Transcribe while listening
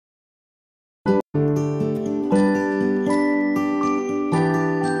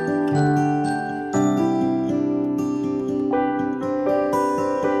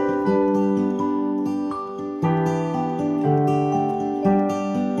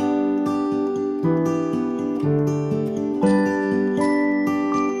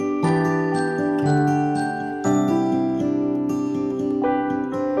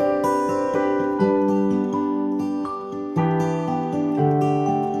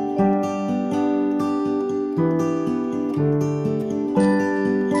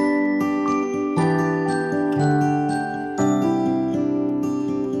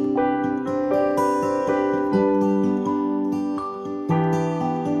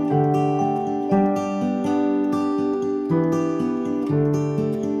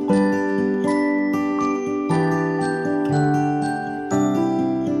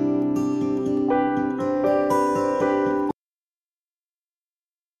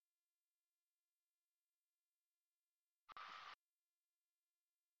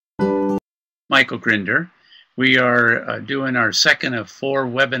Michael Grinder. We are doing our second of 4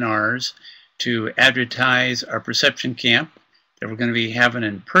 webinars to advertise our perception camp that we're going to be having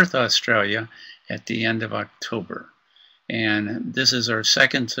in Perth, Australia at the end of October. And this is our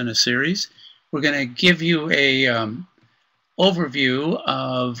second in a series. We're going to give you a overview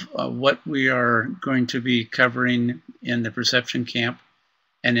of what we are going to be covering in the perception camp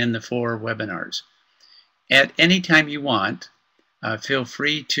and in the 4 webinars. At any time you want, feel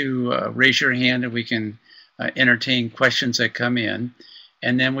free to raise your hand and we can entertain questions that come in.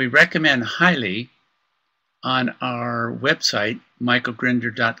 And then we recommend highly on our website,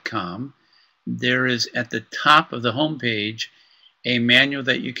 michaelgrinder.com, there is at the top of the home page a manual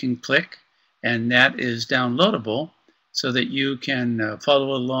that you can click, and that is downloadable so that you can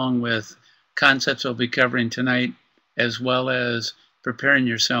follow along with concepts we'll be covering tonight, as well as preparing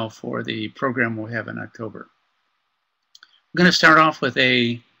yourself for the program we'll have in October. I'm going to start off with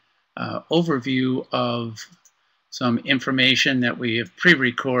a overview of some information that we have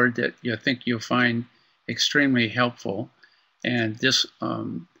pre-recorded that I think you'll find extremely helpful. And this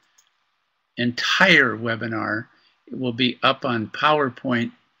entire webinar will be up on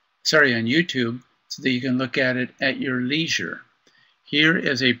on YouTube, so that you can look at it at your leisure. Here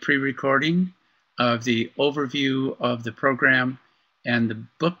is a pre-recording of the overview of the program and the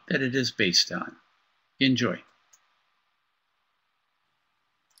book that it is based on. Enjoy.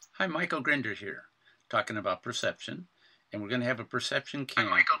 Hi, Michael Grinder here, talking about perception. And we're going to have a perception camp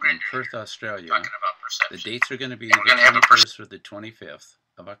in Perth, Australia. The dates are going to be the 21st or the 25th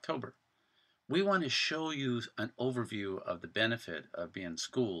of October. We want to show you an overview of the benefit of being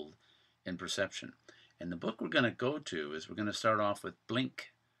schooled in perception. And the book we're going to go to is we're going to start off with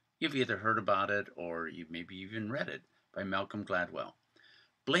Blink. You've either heard about it or you maybe even read it, by Malcolm Gladwell.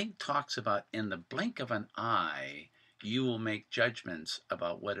 Blink talks about in the blink of an eye, you will make judgments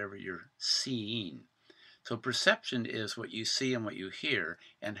about whatever you're seeing. So perception is what you see and what you hear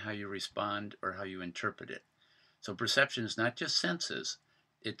and how you respond or how you interpret it. So perception is not just senses,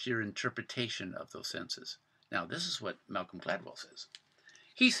 it's your interpretation of those senses. Now, this is what Malcolm Gladwell says.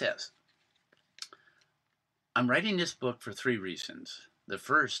 He says, I'm writing this book for 3 reasons. The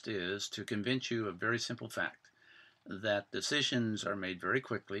first is to convince you of a very simple fact, that decisions are made very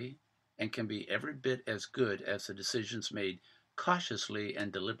quickly and can be every bit as good as the decisions made cautiously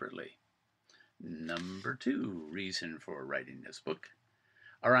and deliberately. Number 2 reason for writing this book.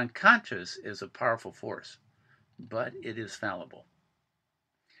 Our unconscious is a powerful force, but it is fallible.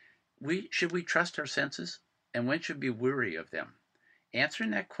 Should we trust our senses? And when should we be weary of them?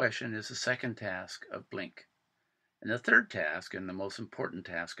 Answering that question is the second task of Blink. And the third task, and the most important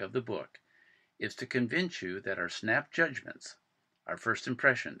task of the book, is to convince you that our snap judgments, our first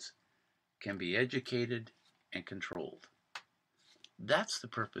impressions, can be educated and controlled. That's the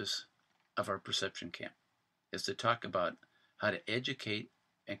purpose of our perception camp, is to talk about how to educate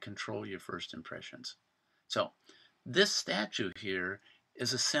and control your first impressions. So this statue here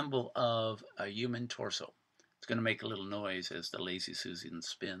is a symbol of a human torso. It's going to make a little noise as the Lazy Susan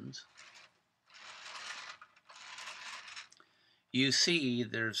spins. You see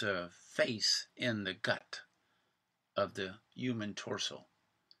there's a face in the gut of the human torso.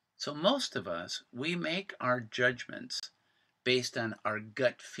 So most of us, we make our judgments based on our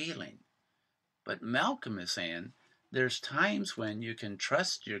gut feeling. But Malcolm is saying there's times when you can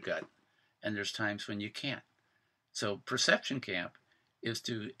trust your gut and there's times when you can't. So perception camp is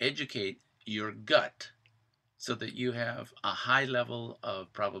to educate your gut so that you have a high level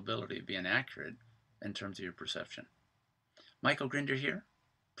of probability of being accurate in terms of your perception. Michael Grinder here,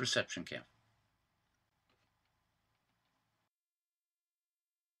 Perception Camp.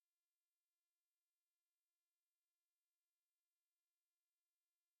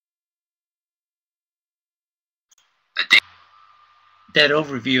 That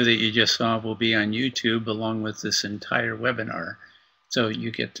overview that you just saw will be on YouTube along with this entire webinar. So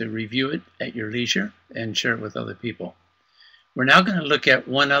you get to review it at your leisure and share it with other people. We're now going to look at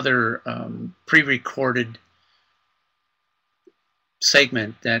one other pre-recorded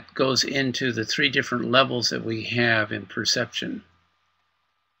segment that goes into the 3 different levels that we have in perception.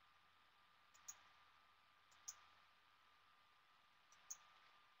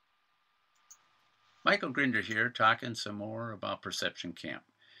 Michael Grinder here, talking some more about Perception Camp.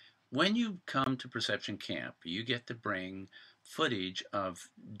 When you come to Perception Camp, you get to bring footage of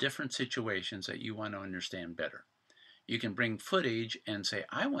different situations that you want to understand better. You can bring footage and say,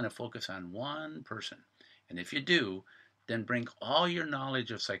 I want to focus on one person. And if you do, then bring all your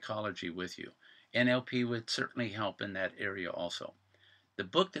knowledge of psychology with you. NLP would certainly help in that area also. The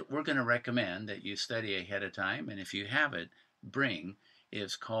book that we're going to recommend that you study ahead of time, and if you have it, bring,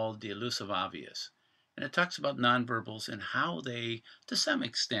 is called the elusive obvious. And it talks about nonverbals and how they, to some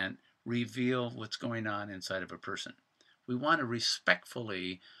extent, reveal what's going on inside of a person. We want to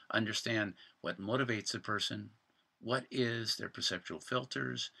respectfully understand what motivates the person, what is their perceptual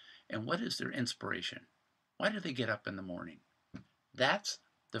filters, and what is their inspiration. Why do they get up in the morning? That's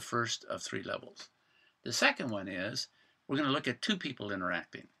the first of 3 levels. The second one is we're going to look at 2 people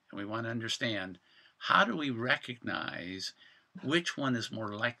interacting, and we want to understand how do we recognize which one is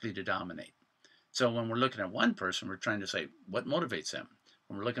more likely to dominate. So when we're looking at one person, we're trying to say what motivates them.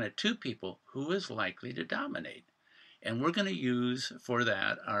 When we're looking at 2 people, who is likely to dominate? And we're going to use for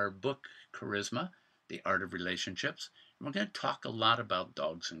that our book, Charisma, The Art of Relationships. And we're going to talk a lot about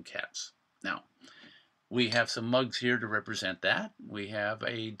dogs and cats. Now, we have some mugs here to represent that. We have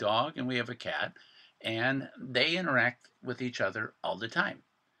a dog and we have a cat, and they interact with each other all the time.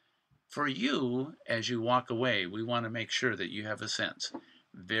 For you, as you walk away, we want to make sure that you have a sense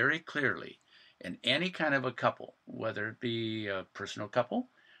very clearly in any kind of a couple, whether it be a personal couple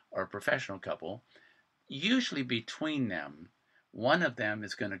or a professional couple, usually between them, one of them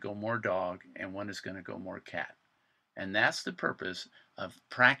is going to go more dog and one is going to go more cat. And that's the purpose of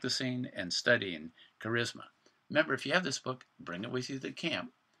practicing and studying charisma. Remember, if you have this book, bring it with you to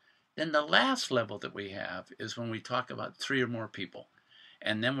camp. Then the last level that we have is when we talk about 3 or more people.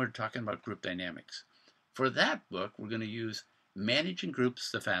 And then we're talking about group dynamics. For that book, we're going to use Managing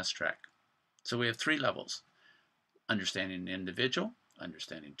Groups, the Fast Track. So we have 3 levels: understanding an individual,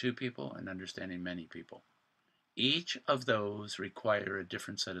 understanding 2 people, and understanding many people. Each of those require a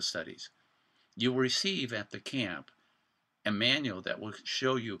different set of studies. You will receive at the camp a manual that will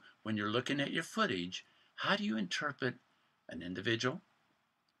show you, when you're looking at your footage, how do you interpret an individual,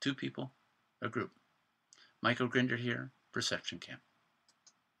 2 people, a group. Michael Grinder here, Perception Camp.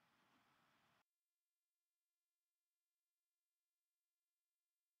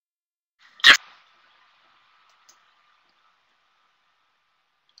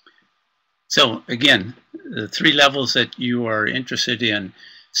 So again, the 3 levels that you are interested in,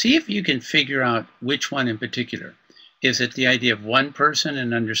 see if you can figure out which one in particular. Is it the idea of one person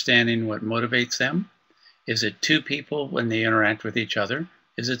and understanding what motivates them? Is it 2 people when they interact with each other?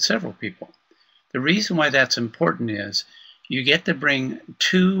 Is it several people? The reason why that's important is you get to bring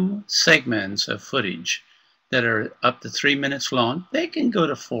 2 segments of footage that are up to 3 minutes long. They can go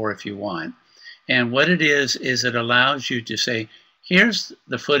to 4 if you want. And what it is it allows you to say, here's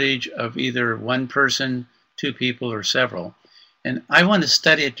the footage of either one person, 2 people, or several. And I want to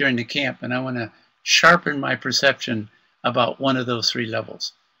study it during the camp, and I want to sharpen my perception about one of those 3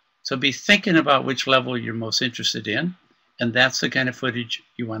 levels. So be thinking about which level you're most interested in, and that's the kind of footage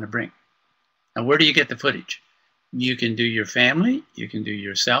you want to bring. Now, where do you get the footage? You can do your family, you can do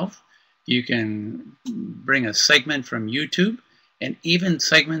yourself, you can bring a segment from YouTube, and even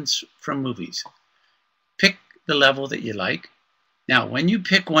segments from movies. Pick the level that you like. Now, when you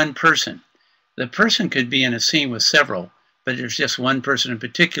pick one person, the person could be in a scene with several, but there's just one person in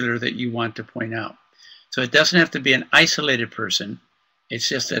particular that you want to point out. So it doesn't have to be an isolated person. It's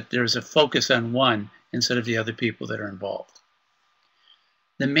just that there's a focus on one instead of the other people that are involved.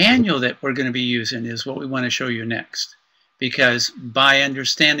 The manual that we're going to be using is what we want to show you next, because by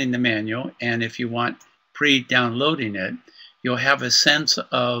understanding the manual, and if you want pre-downloading it, you'll have a sense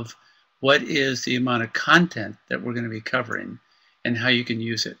of what is the amount of content that we're going to be covering and how you can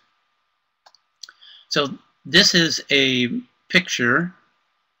use it. So this is a picture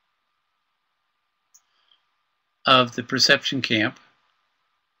of the Perception Camp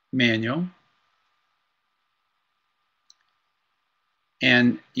manual.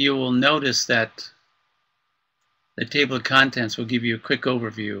 And you will notice that the table of contents will give you a quick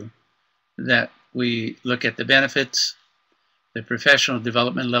overview that we look at the benefits, the professional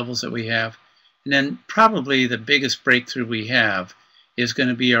development levels that we have, and then probably the biggest breakthrough we have is going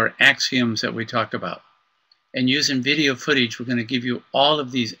to be our axioms that we talk about. And using video footage, we're going to give you all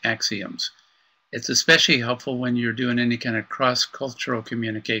of these axioms. It's especially helpful when you're doing any kind of cross-cultural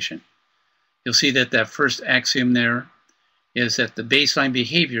communication. You'll see that that first axiom there is that the baseline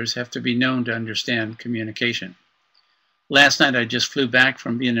behaviors have to be known to understand communication. Last night I just flew back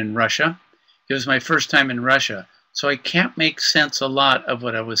from being in Russia. It was my first time in Russia, so I can't make sense a lot of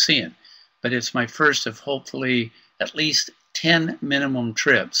what I was seeing, but it's my first of hopefully at least 10 minimum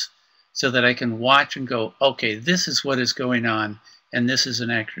trips so that I can watch and go, okay, this is what is going on, and this is an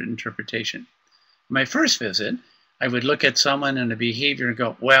accurate interpretation. My first visit, I would look at someone and a behavior and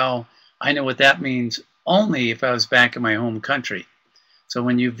go, well, I know what that means only if I was back in my home country. So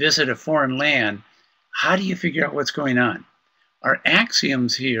when you visit a foreign land, how do you figure out what's going on? Our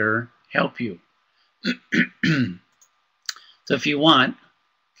axioms here help you. So if you want,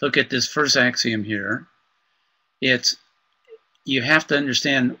 look at this first axiom here, it's you have to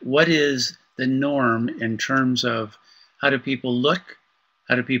understand what is the norm in terms of how do people look,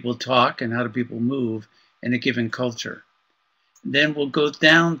 how do people talk, and how do people move in a given culture. Then we'll go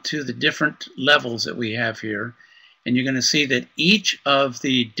down to the different levels that we have here, and you're going to see that each of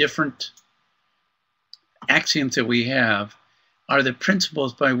the different axioms that we have are the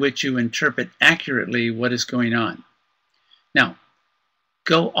principles by which you interpret accurately what is going on. Now,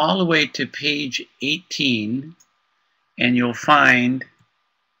 go all the way to page 18, and you'll find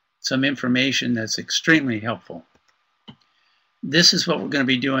some information that's extremely helpful. This is what we're going to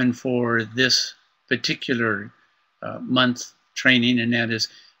be doing for this particular month training, and that is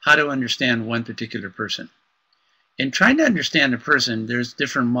how to understand one particular person. In trying to understand a person, there's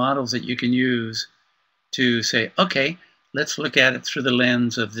different models that you can use to say, okay, let's look at it through the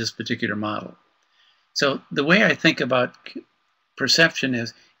lens of this particular model. So the way I think about perception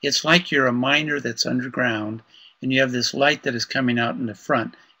is, it's like you're a miner that's underground, and you have this light that is coming out in the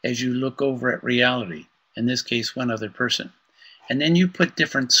front as you look over at reality, in this case, one other person. And then you put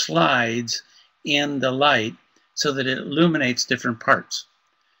different slides in the light so that it illuminates different parts.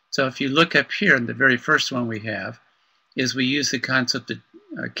 So if you look up here, and the very first one we have is we use the concept of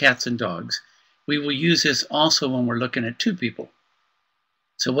cats and dogs. We will use this also when we're looking at two people.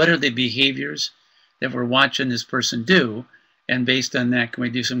 So what are the behaviors that we're watching this person do? And based on that, can we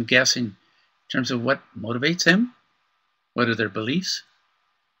do some guessing in terms of what motivates them? What are their beliefs?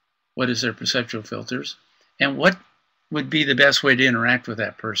 What is their perceptual filters? And what would be the best way to interact with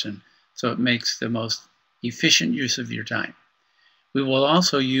that person so it makes the most efficient use of your time? We will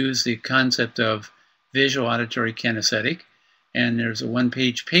also use the concept of visual, auditory, kinesthetic, and there's a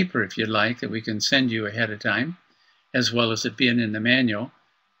one-page paper, if you'd like, that we can send you ahead of time, as well as it being in the manual,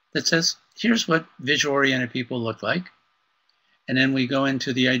 that says, here's what visual-oriented people look like. And then we go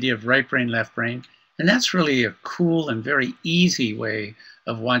into the idea of right brain, left brain, and that's really a cool and very easy way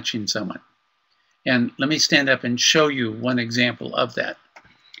of watching someone. And let me stand up and show you one example of that.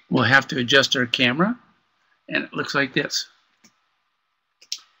 We'll have to adjust our camera, and it looks like this.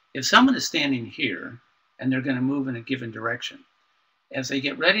 If someone is standing here, and they're going to move in a given direction, as they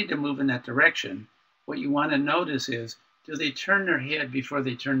get ready to move in that direction, what you want to notice is, do they turn their head before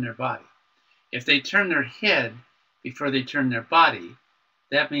they turn their body? If they turn their head before they turn their body,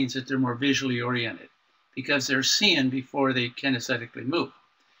 that means that they're more visually oriented, because they're seeing before they kinesthetically move.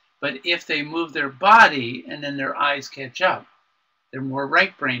 But if they move their body and then their eyes catch up, they're more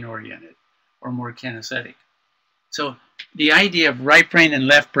right brain oriented or more kinesthetic. So the idea of right brain and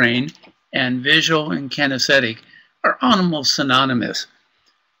left brain and visual and kinesthetic are almost synonymous.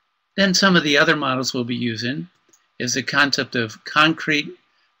 Then some of the other models we'll be using is the concept of concrete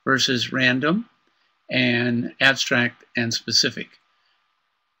versus random, and abstract and specific.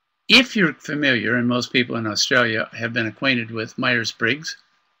 If you're familiar, and most people in Australia have been acquainted with Myers-Briggs,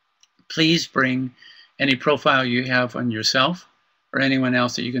 please bring any profile you have on yourself or anyone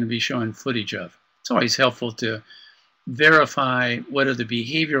else that you're going to be showing footage of. It's always helpful to verify what are the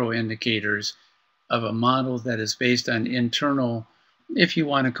behavioral indicators of a model that is based on internal, if you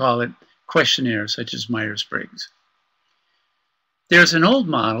want to call it, questionnaires such as Myers-Briggs. There's an old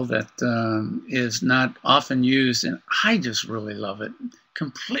model that is not often used, and I just really love it,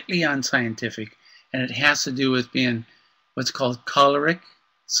 completely unscientific, and it has to do with being what's called choleric,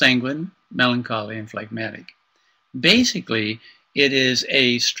 sanguine, melancholy, and phlegmatic. Basically, it is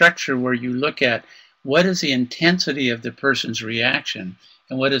a structure where you look at what is the intensity of the person's reaction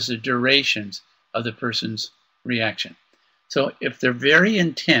and what is the durations of the person's reaction. So if they're very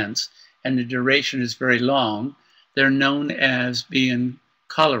intense and the duration is very long, they're known as being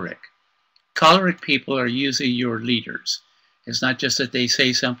choleric. Choleric people are usually your leaders. It's not just that they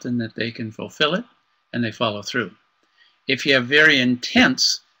say something, that they can fulfill it and they follow through. If you have very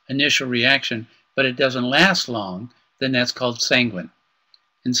intense initial reaction, but it doesn't last long, then that's called sanguine.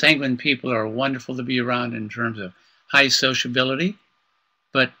 And sanguine people are wonderful to be around in terms of high sociability,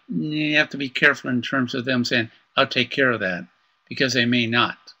 but you have to be careful in terms of them saying, I'll take care of that, because they may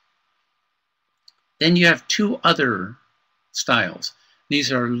not. Then you have two other styles.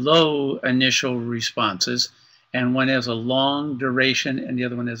 These are low initial responses, and one has a long duration and the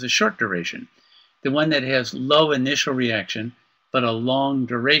other one has a short duration. The one that has low initial reaction but a long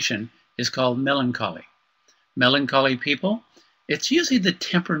duration is called melancholy. Melancholy people, it's usually the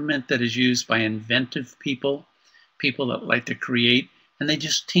temperament that is used by inventive people, people that like to create, and they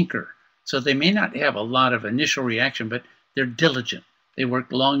just tinker. So they may not have a lot of initial reaction, but they're diligent. They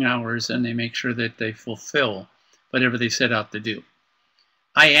work long hours and they make sure that they fulfill whatever they set out to do.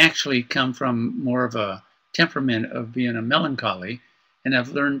 I actually come from more of a temperament of being a melancholy, and I've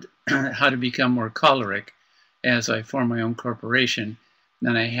learned how to become more choleric as I form my own corporation.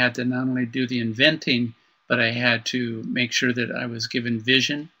 Then I had to not only do the inventing, but I had to make sure that I was given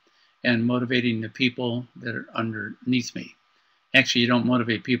vision and motivating the people that are underneath me. Actually, you don't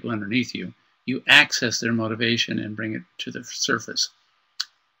motivate people underneath you. You access their motivation and bring it to the surface.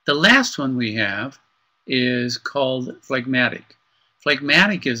 The last one we have is called phlegmatic.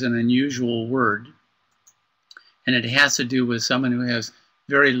 Phlegmatic is an unusual word, and it has to do with someone who has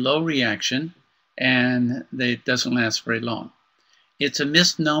very low reaction and it doesn't last very long. It's a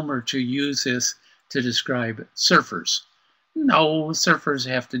misnomer to use this to describe surfers. No, surfers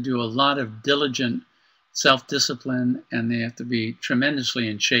have to do a lot of diligent self-discipline, and they have to be tremendously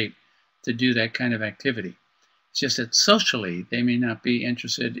in shape to do that kind of activity. It's just that socially, they may not be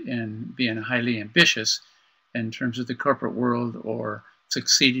interested in being highly ambitious in terms of the corporate world or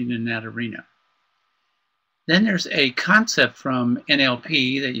succeeding in that arena. Then there's a concept from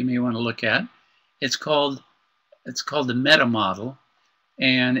NLP that you may want to look at. It's called the meta model,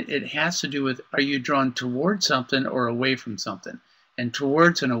 and it has to do with, are you drawn towards something or away from something? And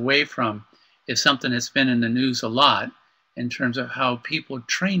towards and away from is something that's been in the news a lot in terms of how people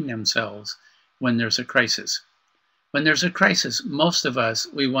train themselves when there's a crisis. When there's a crisis, most of us,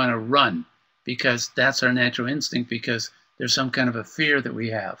 we want to run because that's our natural instinct, because there's some kind of a fear that we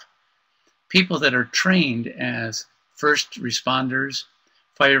have. People that are trained as first responders,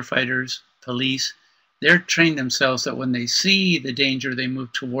 firefighters, police, they're trained themselves that when they see the danger, they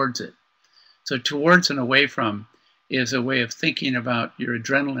move towards it. So towards and away from is a way of thinking about your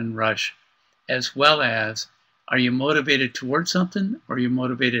adrenaline rush, as well as, are you motivated towards something, or are you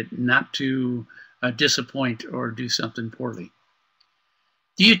motivated not to disappoint or do something poorly?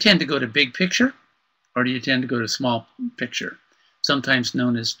 Do you tend to go to big picture, or do you tend to go to small picture, sometimes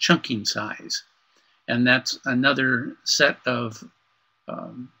known as chunking size? And that's another set of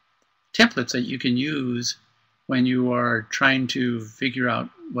templates that you can use when you are trying to figure out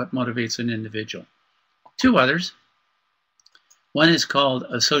what motivates an individual. Two others. One is called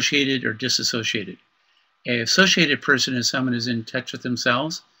associated or disassociated. An associated person is someone who's in touch with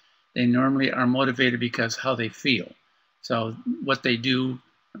themselves. They normally are motivated because how they feel. So what they do,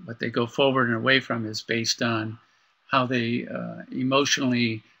 what they go forward and away from is based on how they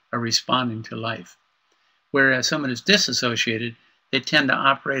emotionally are responding to life. Whereas someone who's disassociated, they tend to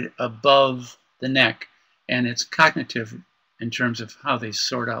operate above the neck, and it's cognitive in terms of how they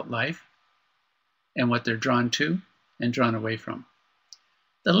sort out life and what they're drawn to and drawn away from.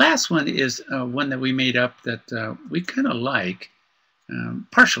 The last one is one that we made up that we kind of like,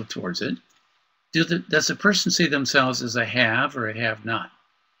 partial towards it. Does the person see themselves as a have or a have not?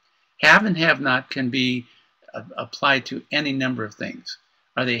 Have and have not can be applied to any number of things.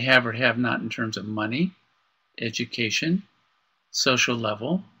 Are they have or have not in terms of money, education, social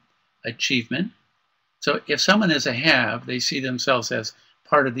level, achievement? So if someone is a have, they see themselves as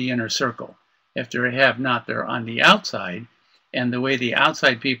part of the inner circle. If they're a have not, they're on the outside, and the way the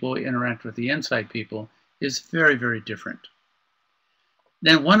outside people interact with the inside people is very, very different.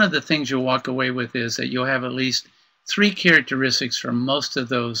 Then one of the things you'll walk away with is that you'll have at least 3 characteristics from most of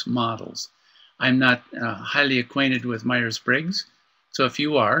those models. I'm not highly acquainted with Myers-Briggs, so if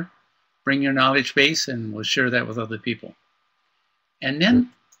you are, bring your knowledge base and we'll share that with other people. And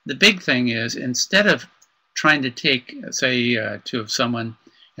then the big thing is, instead of trying to take, say, to someone,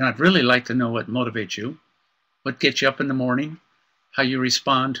 and I'd really like to know what motivates you, what gets you up in the morning, how you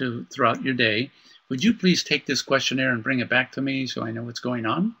respond to throughout your day, would you please take this questionnaire and bring it back to me so I know what's going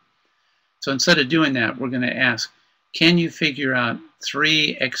on? So instead of doing that, we're going to ask, can you figure out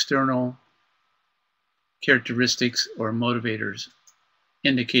 3 external characteristics or motivators,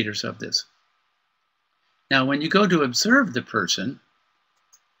 indicators of this? Now, when you go to observe the person,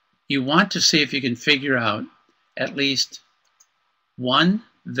 you want to see if you can figure out at least 1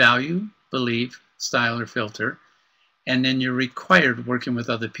 value, belief, style, or filter, and then you're required, working with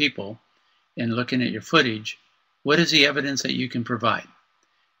other people and looking at your footage, what is the evidence that you can provide?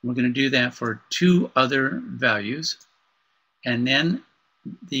 We're going to do that for 2 other values. And then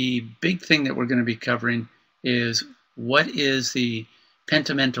the big thing that we're going to be covering is, what is the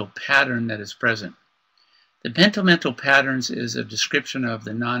pentamental pattern that is present? The pentamental patterns is a description of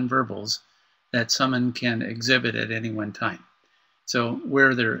the nonverbals that someone can exhibit at any one time. So where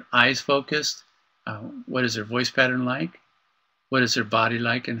are their eyes focused? What is their voice pattern like? What is their body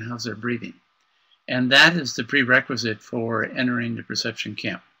like, and how's their breathing? And that is the prerequisite for entering the perception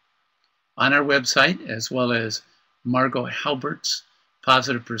camp. On our website, as well as Margot Halbert's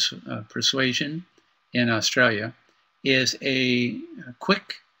Positive Persuasion in Australia, is a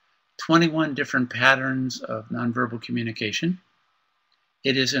quick 21 different patterns of nonverbal communication.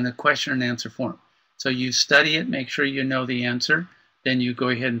 it is in a question and answer form. So you study it, make sure you know the answer, then you go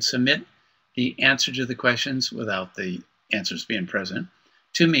ahead and submit the answer to the questions without the answers being present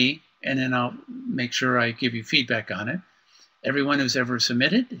to me, and then I'll make sure I give you feedback on it. Everyone who's ever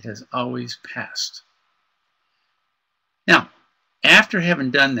submitted has always passed. Now, after having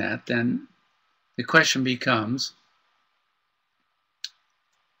done that, then the question becomes,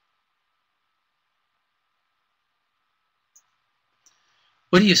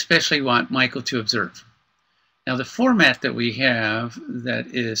 what do you especially want Michael to observe? Now, the format that we have that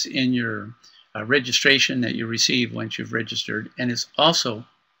is in your registration that you receive once you've registered, and is also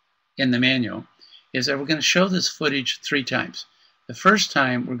in the manual, is that we're going to show this footage 3 times. The first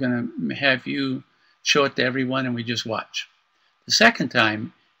time, we're going to have you show it to everyone and we just watch. The second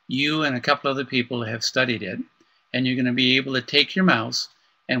time, you and a couple other people have studied it, and you're going to be able to take your mouse,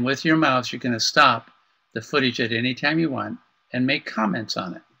 and with your mouse, you're going to stop the footage at any time you want and make comments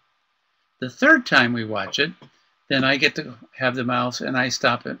on it. The third time we watch it, then I get to have the mouse and I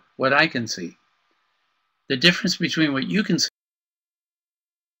stop it, what I can see. The difference between what you can see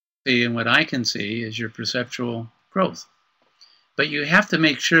and what I can see is your perceptual growth. But you have to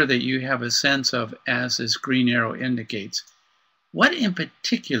make sure that you have a sense of, as this green arrow indicates, what in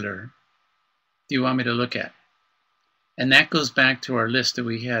particular do you want me to look at? And that goes back to our list that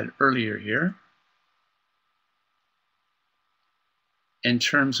we had earlier here in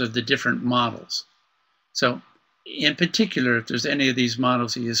terms of the different models. So in particular, if there's any of these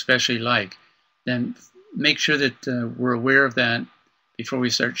models that you especially like, then make sure that we're aware of that before we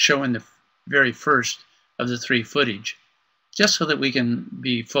start showing the very first of the 3 footage, just so that we can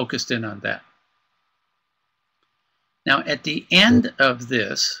be focused in on that. Now, at the end of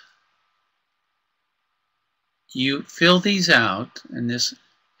this, you fill these out, and this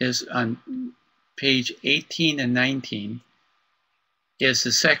is on page 18 and 19, is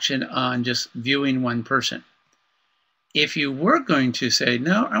the section on just viewing one person. If you were going to say,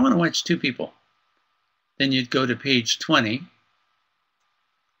 no, I want to watch 2 people, then you'd go to page 20.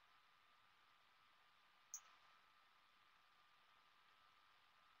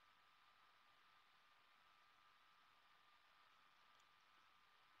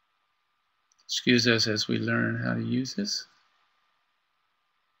 Excuse us as we learn how to use this.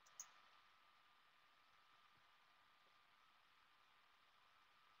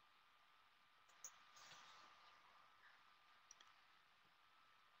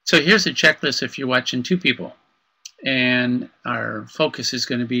 So here's a checklist if you're watching 2 people. And our focus is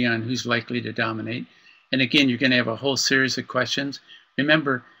going to be on who's likely to dominate. And again, you're going to have a whole series of questions.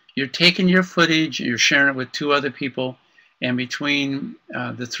 Remember, you're taking your footage, you're sharing it with 2 other people, and between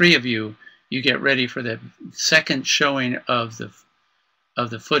the 3 of you, you get ready for the second showing of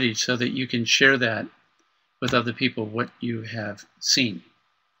the footage so that you can share that with other people what you have seen.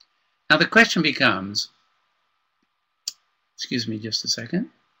 Now the question becomes, excuse me just a second.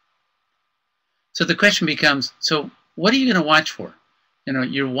 So the question becomes, so what are you going to watch for? You know,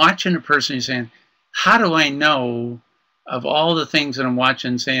 you're watching a person, you're saying, how do I know of all the things that I'm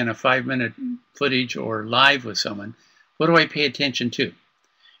watching, say in a 5-minute footage or live with someone, what do I pay attention to?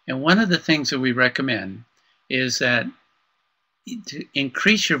 And one of the things that we recommend is that to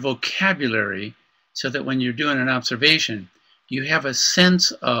increase your vocabulary so that when you're doing an observation, you have a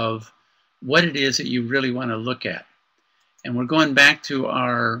sense of what it is that you really want to look at. And we're going back to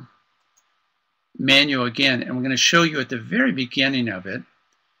our manual again, and we're going to show you at the very beginning of it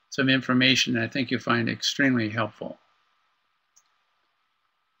some information that I think you'll find extremely helpful.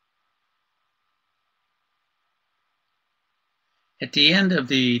 At the end of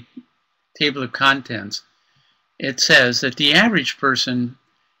the table of contents, it says that the average person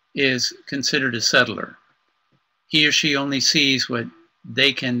is considered a settler. He or she only sees what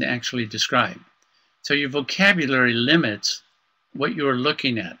they can actually describe. So your vocabulary limits what you're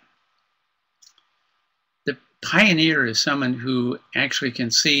looking at. The pioneer is someone who actually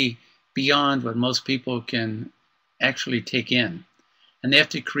can see beyond what most people can actually take in. And they have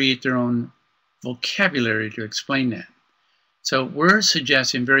to create their own vocabulary to explain that. So we're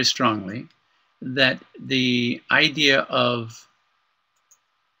suggesting very strongly that the idea of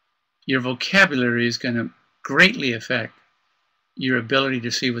your vocabulary is going to greatly affect your ability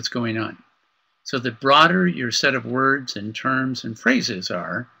to see what's going on. So the broader your set of words and terms and phrases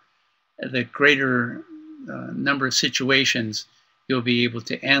are, the greater number of situations you'll be able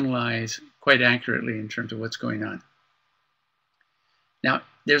to analyze quite accurately in terms of what's going on. Now,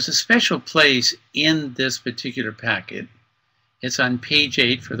 there's a special place in this particular packet. It's on page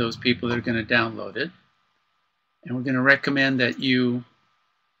 8 for those people that are going to download it. And we're going to recommend that you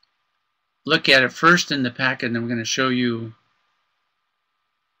look at it first in the packet, and then we're going to show you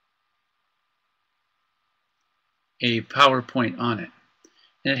a PowerPoint on it.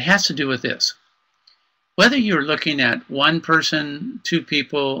 And it has to do with this. Whether you're looking at one person, two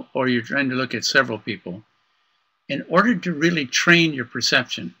people, or you're trying to look at several people, in order to really train your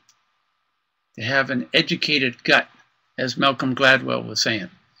perception, to have an educated gut, as Malcolm Gladwell was saying,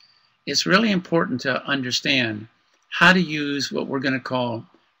 it's really important to understand how to use what we're going to call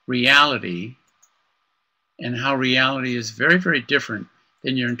reality, and how reality is very, very different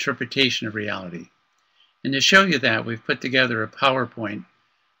than your interpretation of reality. And to show you that, we've put together a PowerPoint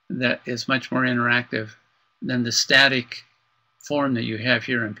that is much more interactive than the static form that you have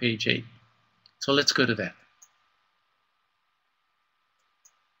here on page 8. So let's go to that.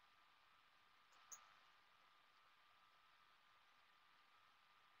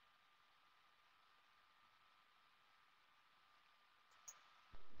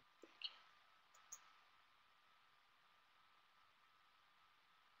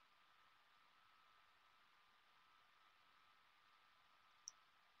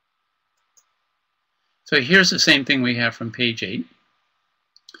 So here's the same thing we have from page 8.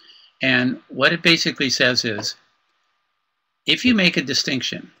 And what it basically says is, if you make a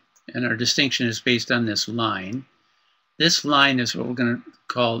distinction, and our distinction is based on this line is what we're going to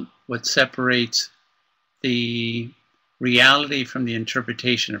call what separates the reality from the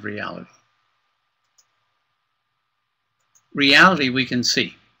interpretation of reality. Reality we can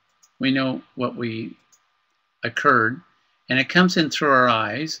see. We know what occurred, and it comes in through our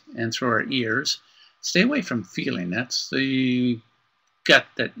eyes and through our ears. Stay away from feeling. That's the gut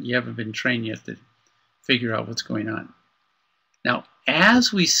that you haven't been trained yet to figure out what's going on. Now,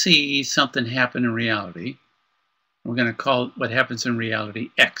 as we see something happen in reality, we're going to call what happens in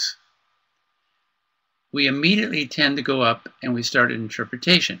reality X. We immediately tend to go up and we start an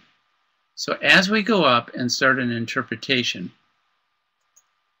interpretation. So as we go up and start an interpretation,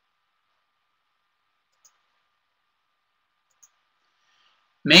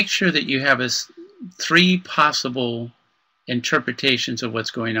 make sure that you have 3 possible interpretations of what's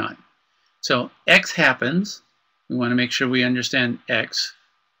going on. So X happens. We want to make sure we understand X.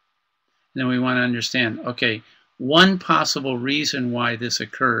 And then we want to understand, okay, one possible reason why this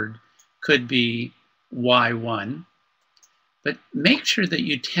occurred could be Y1. But make sure that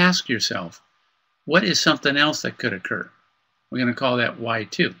you task yourself, what is something else that could occur? We're going to call that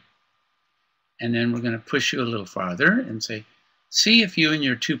Y2. And then we're going to push you a little farther and say, see if you and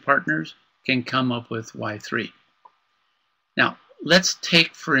your 2 partners can come up with Y3. Now, let's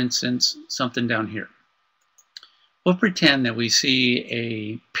take, for instance, something down here. We'll pretend that we see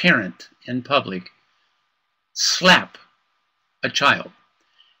a parent in public slap a child.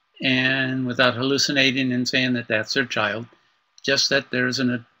 And without hallucinating and saying that that's their child, just that there's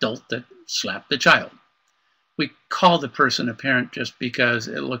an adult that slapped the child. We call the person a parent just because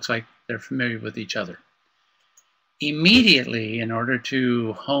it looks like they're familiar with each other. Immediately, in order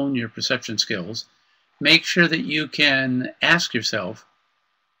to hone your perception skills, make sure that you can ask yourself,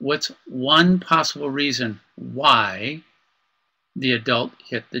 what's one possible reason why the adult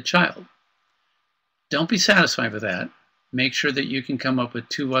hit the child? Don't be satisfied with that. Make sure that you can come up with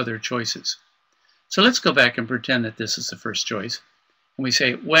 2 other choices. So let's go back and pretend that this is the first choice. And we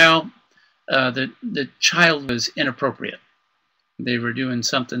say, well, the child was inappropriate. They were doing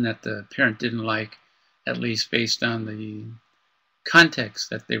something that the parent didn't like, at least based on the context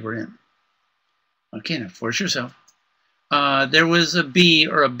that they were in. Okay, now force yourself. There was a bee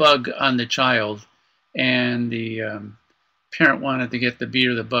or a bug on the child, and the parent wanted to get the bee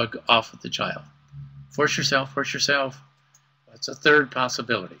or the bug off of the child. Force yourself, force yourself. That's a third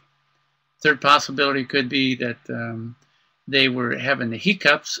possibility. Third possibility could be that they were having the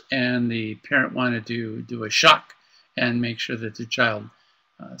hiccups, and the parent wanted to do a shock and make sure that the child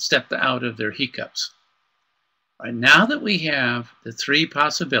stepped out of their hiccups. All right, now that we have the 3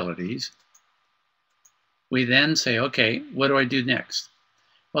 possibilities, we then say, okay, what do I do next?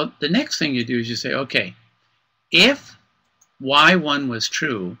 Well, the next thing you do is you say, okay, if Y1 was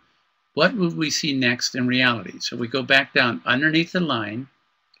true, what would we see next in reality? So we go back down underneath the line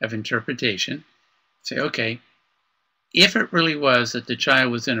of interpretation, say, okay, if it really was that the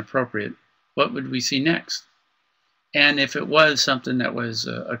child was inappropriate, what would we see next? And if it was something that was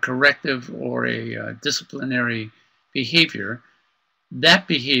a corrective or a disciplinary behavior, that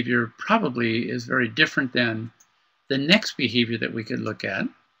behavior probably is very different than the next behavior that we could look at,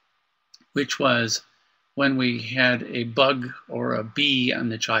 which was when we had a bug or a bee on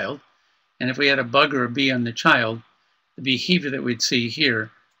the child. And if we had a bug or a bee on the child, the behavior that we'd see here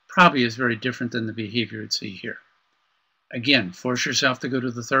probably is very different than the behavior we'd see here. Again, force yourself to go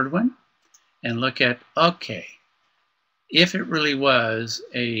to the third one and look at, okay, if it really was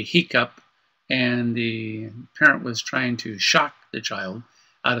a hiccup and the parent was trying to shock the child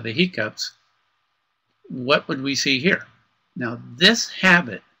out of the hiccups, what would we see here? Now, this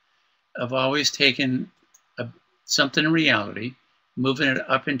habit of always taking something in reality, moving it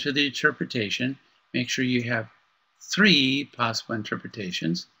up into the interpretation, make sure you have 3 possible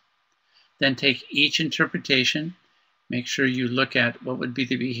interpretations. Then take each interpretation, make sure you look at what would be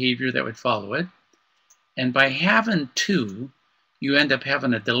the behavior that would follow it. And by having 2, you end up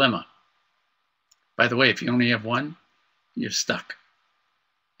having a dilemma. By the way, if you only have 1, you're stuck.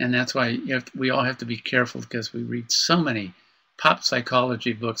 And that's why we all have to be careful, because we read so many pop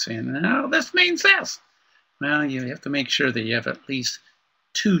psychology books saying, oh, this means this. Well, you have to make sure that you have at least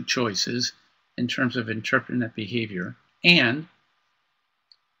 2 choices in terms of interpreting that behavior and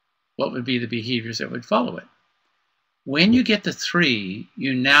what would be the behaviors that would follow it. When you get to 3,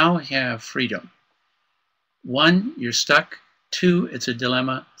 you now have freedom. 1, you're stuck. 2, it's a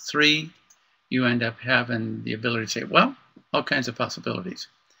dilemma. 3, you end up having the ability to say, well, all kinds of possibilities.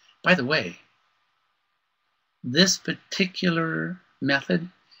 By the way, this particular method,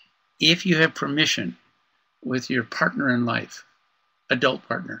 if you have permission with your partner in life, adult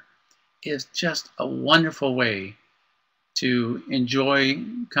partner, is just a wonderful way to enjoy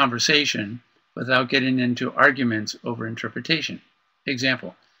conversation without getting into arguments over interpretation.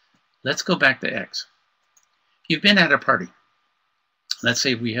 Example, let's go back to X. You've been at a party. Let's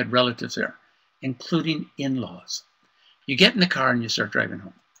say we had relatives there, including in-laws. You get in the car and you start driving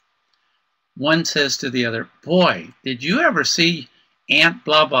home. One says to the other, boy, did you ever see Aunt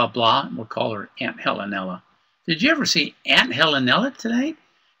blah, blah, blah? We'll call her Aunt Helenella. Did you ever see Aunt Helenella tonight?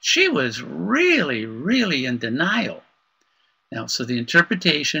 She was really, really in denial. Now, so the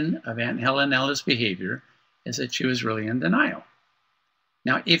interpretation of Aunt Helenella's behavior is that she was really in denial.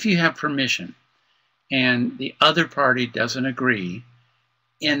 Now, if you have permission and the other party doesn't agree,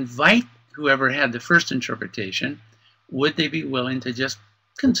 invite whoever had the first interpretation. Would they be willing to just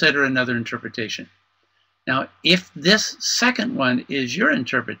consider another interpretation? Now, if this second one is your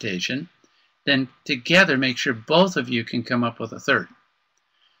interpretation, then together make sure both of you can come up with a third.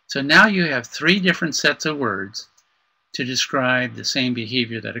 So now you have 3 different sets of words to describe the same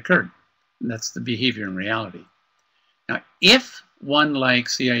behavior that occurred. And that's the behavior in reality. Now, if one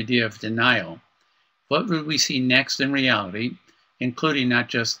likes the idea of denial, what would we see next in reality, including not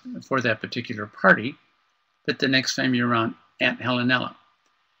just for that particular party, but the next time you're around Aunt Helenella?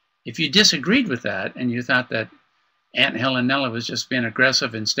 If you disagreed with that and you thought that Aunt Helenella was just being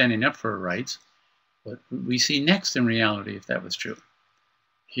aggressive and standing up for her rights, what would we see next in reality if that was true?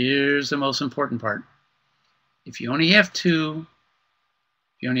 Here's the most important part. If you only have 2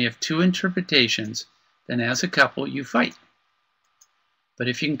 interpretations, then as a couple you fight. But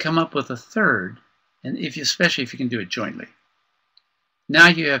if you can come up with a third, and especially if you can do it jointly, now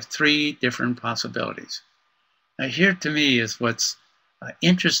you have 3 different possibilities. Now here to me is what's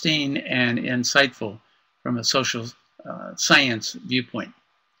interesting and insightful from a social science viewpoint.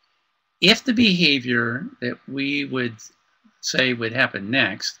 If the behavior that we would say would happen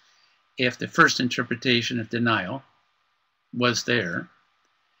next, if the first interpretation of denial was there,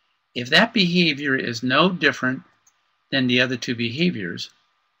 if that behavior is no different than the other 2 behaviors,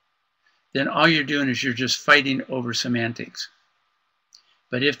 then all you're doing is you're just fighting over semantics.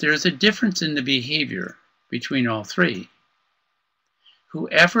 But if there's a difference in the behavior between all 3,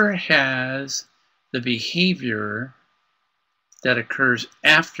 whoever has the behavior that occurs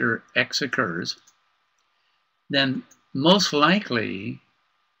after X occurs, then most likely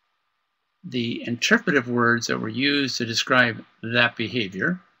the interpretive words that were used to describe that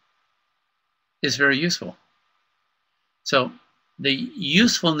behavior is very useful. So the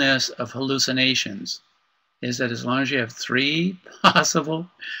usefulness of hallucinations is that as long as you have 3 possible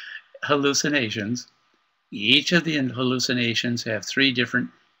hallucinations, each of the hallucinations have 3 different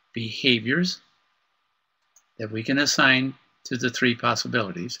behaviors that we can assign to the 3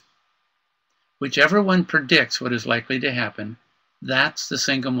 possibilities. Whichever one predicts what is likely to happen, that's the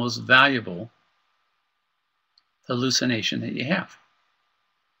single most valuable hallucination that you have.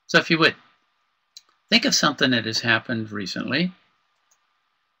 So if you would, think of something that has happened recently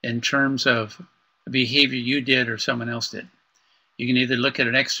in terms of a behavior you did or someone else did. You can either look at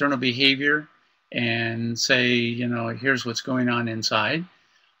an external behavior and say, you know, here's what's going on inside,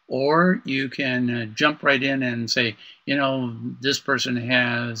 or you can jump right in and say, you know, this person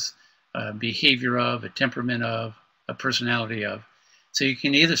has a behavior of, a temperament of, a personality of. So you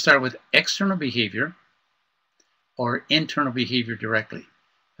can either start with external behavior or internal behavior directly.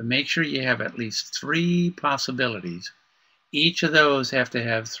 But make sure you have at least 3 possibilities. Each of those have to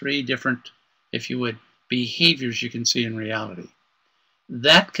have 3 different, if you would, behaviors you can see in reality.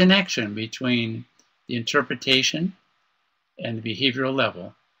 That connection between the interpretation and the behavioral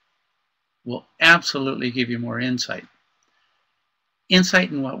level will absolutely give you more insight.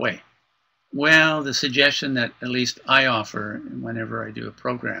 Insight in what way? Well, the suggestion that at least I offer whenever I do a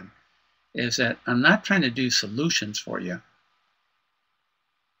program is that I'm not trying to do solutions for you.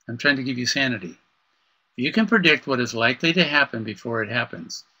 I'm trying to give you sanity. If you can predict what is likely to happen before it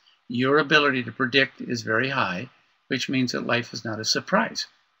happens, your ability to predict is very high, which means that life is not a surprise.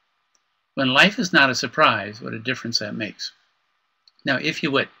 When life is not a surprise, what a difference that makes. Now, if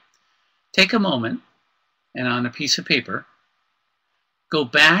you would, take a moment and on a piece of paper, go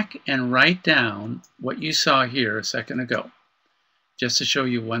back and write down what you saw here a second ago. Just to show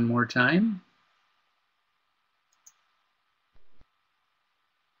you one more time.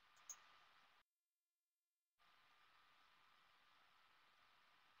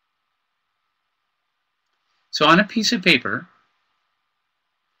 So on a piece of paper,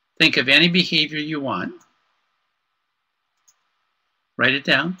 think of any behavior you want. Write it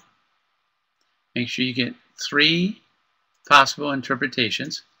down. Make sure you get 3 possible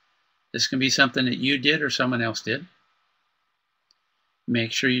interpretations. This can be something that you did or someone else did.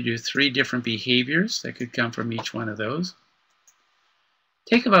 Make sure you do 3 different behaviors that could come from each one of those.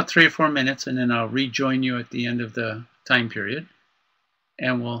 Take about 3 or 4 minutes, and then I'll rejoin you at the end of the time period,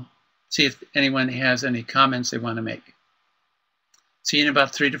 and we'll see if anyone has any comments they want to make. See you in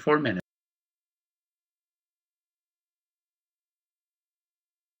about 3 to 4 minutes.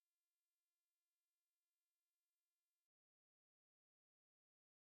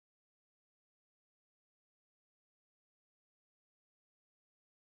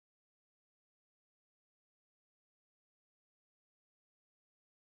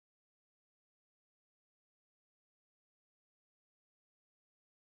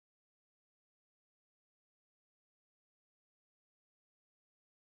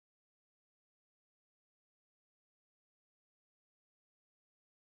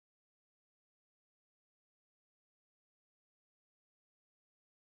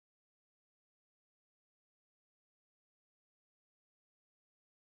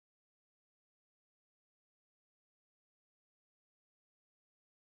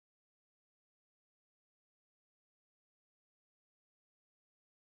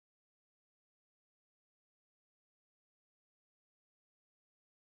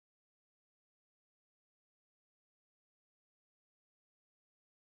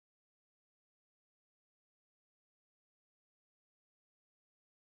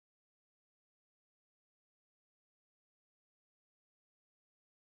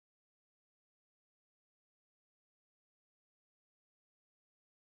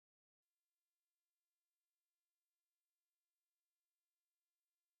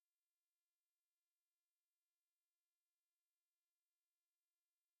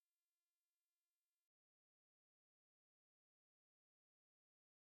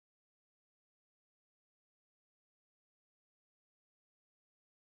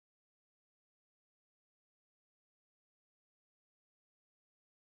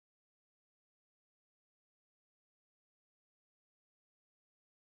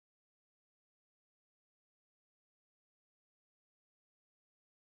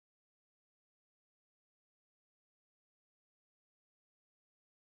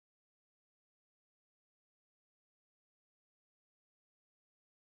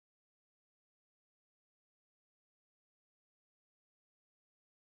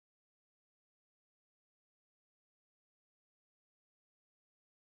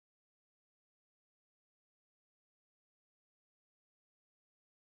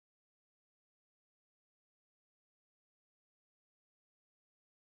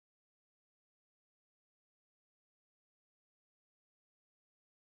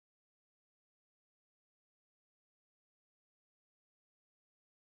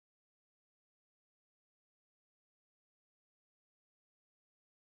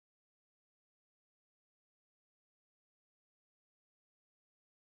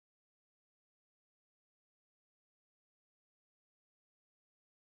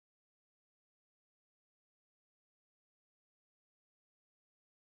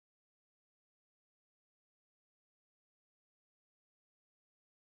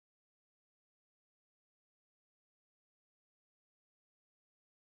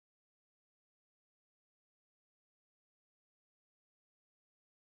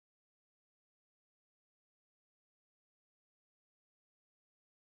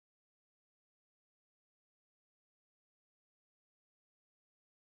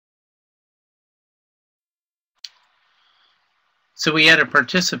 So we had a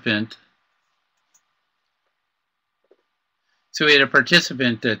participant So we had a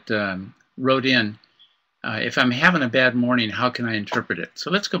participant that wrote in, if I'm having a bad morning, how can I interpret it?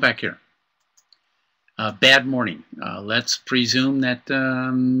 So let's go back here. Bad morning. Let's presume that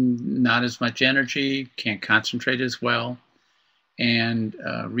not as much energy, can't concentrate as well, and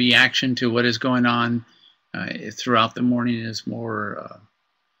reaction to what is going on throughout the morning is more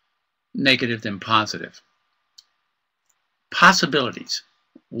negative than positive. Possibilities.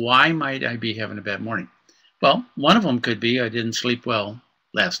 Why might I be having a bad morning? Well, one of them could be I didn't sleep well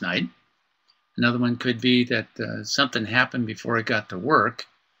last night. Another one could be that something happened before I got to work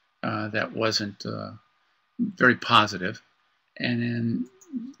that wasn't very positive. And then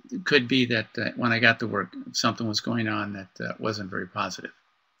it could be that when I got to work, something was going on that wasn't very positive.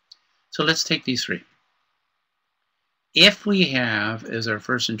 So let's take these three. If we have, as our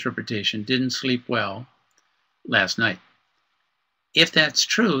first interpretation, didn't sleep well last night, if that's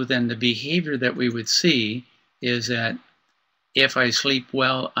true, then the behavior that we would see is that if I sleep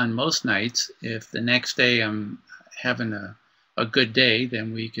well on most nights, if the next day I'm having a good day,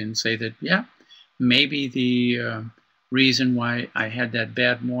 then we can say that, yeah, maybe the reason why I had that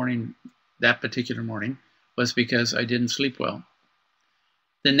bad morning, that particular morning, was because I didn't sleep well.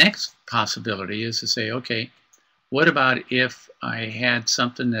 The next possibility is to say, okay, what about if I had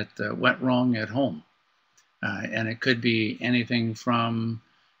something that went wrong at home? And it could be anything from,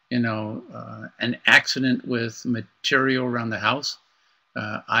 an accident with material around the house.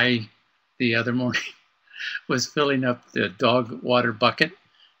 The other morning, was filling up the dog water bucket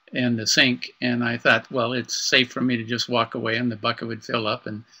and the sink, and I thought, well, it's safe for me to just walk away and the bucket would fill up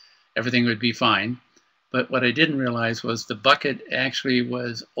and everything would be fine. But what I didn't realize was the bucket actually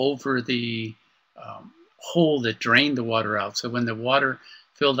was over the hole that drained the water out. So when the water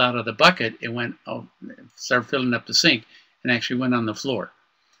filled out of the bucket, it started filling up the sink and actually went on the floor.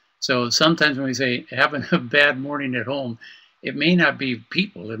 So sometimes when we say having a bad morning at home, it may not be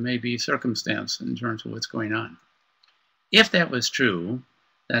people, it may be circumstance in terms of what's going on. If that was true,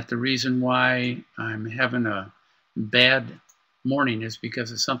 that the reason why I'm having a bad morning is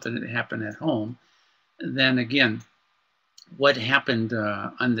because of something that happened at home, then again, what happened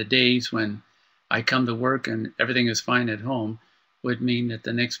on the days when I come to work and everything is fine at home would mean that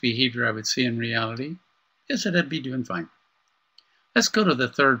the next behavior I would see in reality is that I'd be doing fine. Let's go to the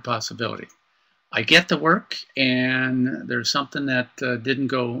third possibility. I get to work and there's something that didn't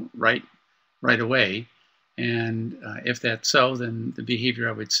go right away. And if that's so, then the behavior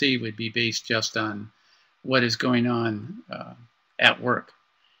I would see would be based just on what is going on at work.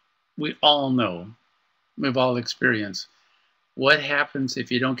 We all know, we've all experienced what happens if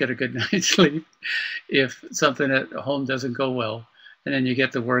you don't get a good night's sleep, if something at home doesn't go well, and then you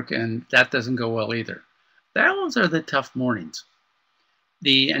get to work and that doesn't go well either. Those are the tough mornings.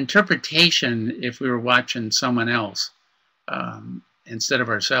 The interpretation, if we were watching someone else instead of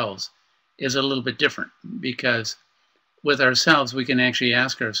ourselves, is a little bit different, because with ourselves, we can actually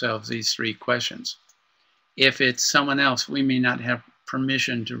ask ourselves these three questions. If it's someone else, we may not have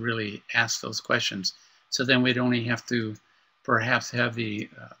permission to really ask those questions. So then we'd only have to perhaps have the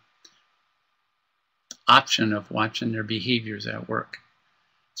option of watching their behaviors at work.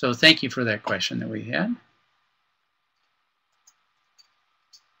 So thank you for that question that we had.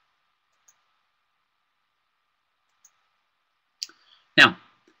 Now,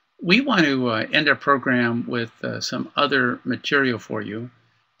 we want to end our program with some other material for you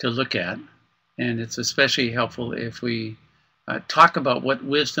to look at. And it's especially helpful if we talk about what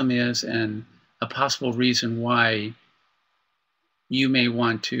wisdom is and a possible reason why you may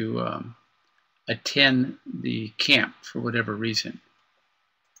want to attend the camp for whatever reason.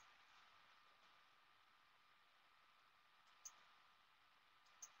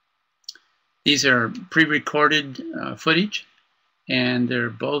 These are pre-recorded footage, and they're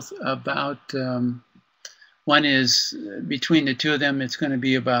both about, one is, between the two of them, it's going to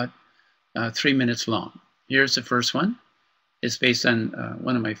be about 3 minutes long. Here's the first one. It's based on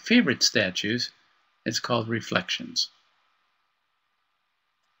one of my favorite statues. It's called Reflections.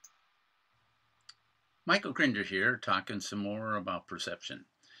 Michael Grinder here, talking some more about perception.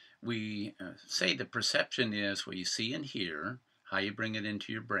 We say that perception is what you see and hear, how you bring it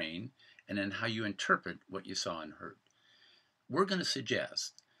into your brain, and then how you interpret what you saw and heard. We're going to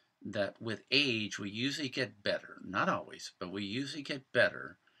suggest that with age, we usually get better, not always, but we usually get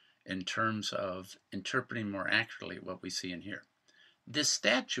better in terms of interpreting more accurately what we see and hear. This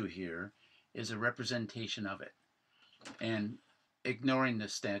statue here is a representation of it. And ignoring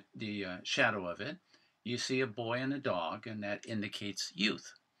the shadow of it, you see a boy and a dog, and that indicates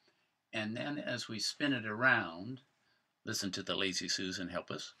youth. And then as we spin it around, listen to the Lazy Susan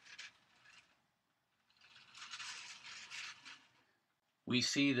help us. We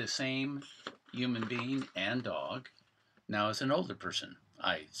see the same human being and dog now as an older person.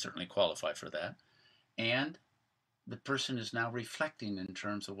 I certainly qualify for that. And the person is now reflecting in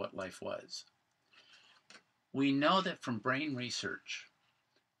terms of what life was. We know that from brain research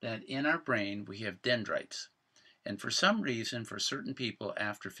that in our brain we have dendrites. And for some reason, for certain people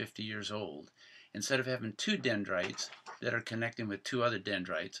after 50 years old, instead of having two dendrites that are connecting with two other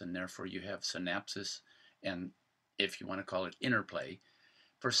dendrites, and therefore you have synapses and, if you want to call it, interplay,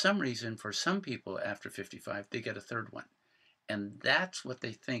 for some reason, for some people after 55, they get a third one. And that's what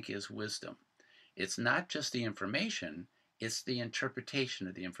they think is wisdom. It's not just the information, it's the interpretation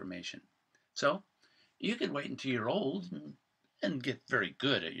of the information. So you can wait until you're old and get very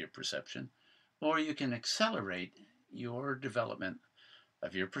good at your perception, or you can accelerate your development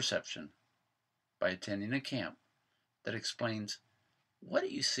of your perception by attending a camp that explains what do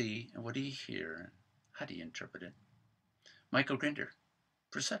you see and what do you hear and how do you interpret it. Michael Grinder,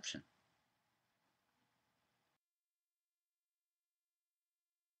 Perception.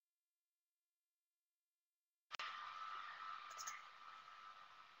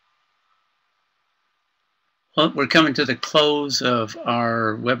 Well, we're coming to the close of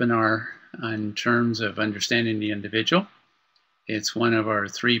our webinar in terms of understanding the individual. It's one of our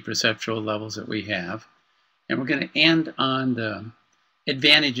 3 perceptual levels that we have. And we're going to end on the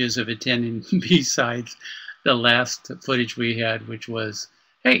advantages of attending besides the last footage we had, which was,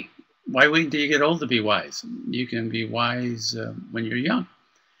 hey, why wait until you get old to be wise? You can be wise when you're young.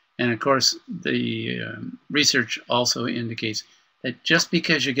 And of course, the research also indicates that just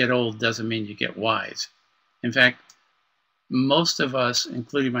because you get old doesn't mean you get wise. In fact, most of us,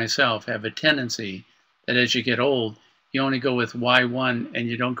 including myself, have a tendency that as you get old, you only go with Y1 and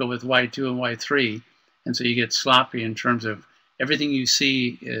you don't go with Y2 and Y3. And so you get sloppy in terms of everything you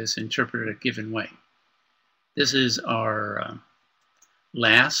see is interpreted a given way. This is our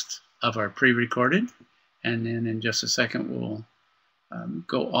last of our pre-recorded. And then in just a second, we'll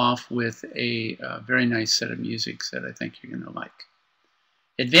go off with a very nice set of musics that I think you're going to like.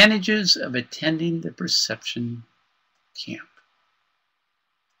 Advantages of attending the perception camp.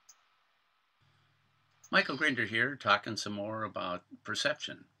 Michael Grinder here, talking some more about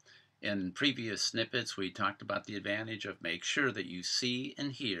perception. In previous snippets, we talked about the advantage of make sure that you see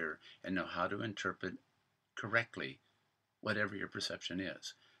and hear and know how to interpret correctly whatever your perception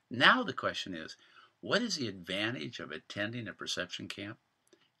is. Now the question is, what is the advantage of attending a perception camp?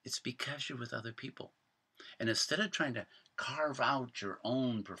 It's because you're with other people. And instead of trying to carve out your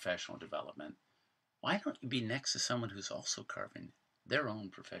own professional development, why don't you be next to someone who's also carving their own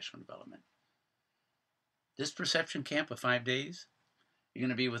professional development? This perception camp of 5 days, you're going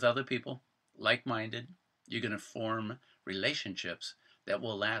to be with other people, like-minded. You're going to form relationships that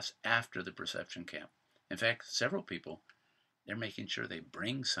will last after the perception camp. In fact, several people, they're making sure they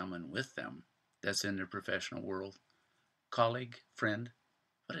bring someone with them that's in their professional world. Colleague, friend,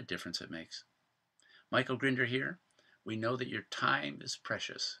 what a difference it makes. Michael Grinder here. We know that your time is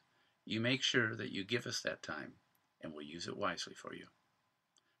precious. You make sure that you give us that time, and we'll use it wisely for you.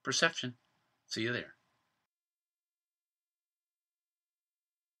 Perception. See you there.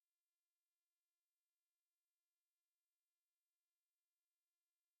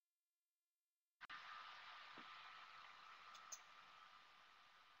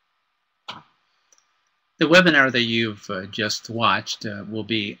 The webinar that you've just watched will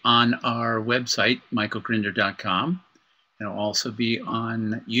be on our website, michaelgrinder.com. It'll also be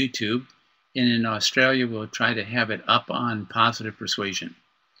on YouTube. And in Australia, we'll try to have it up on Positive Persuasion.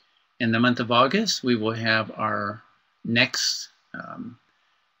 In the month of August, we will have our next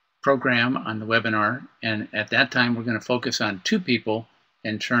program on the webinar. And at that time, we're going to focus on 2 people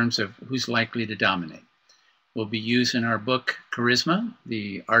in terms of who's likely to dominate. We'll be using our book, Charisma,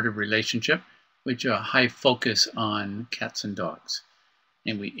 The Art of Relationship, which are a high focus on cats and dogs.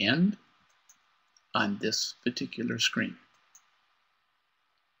 And we end on this particular screen.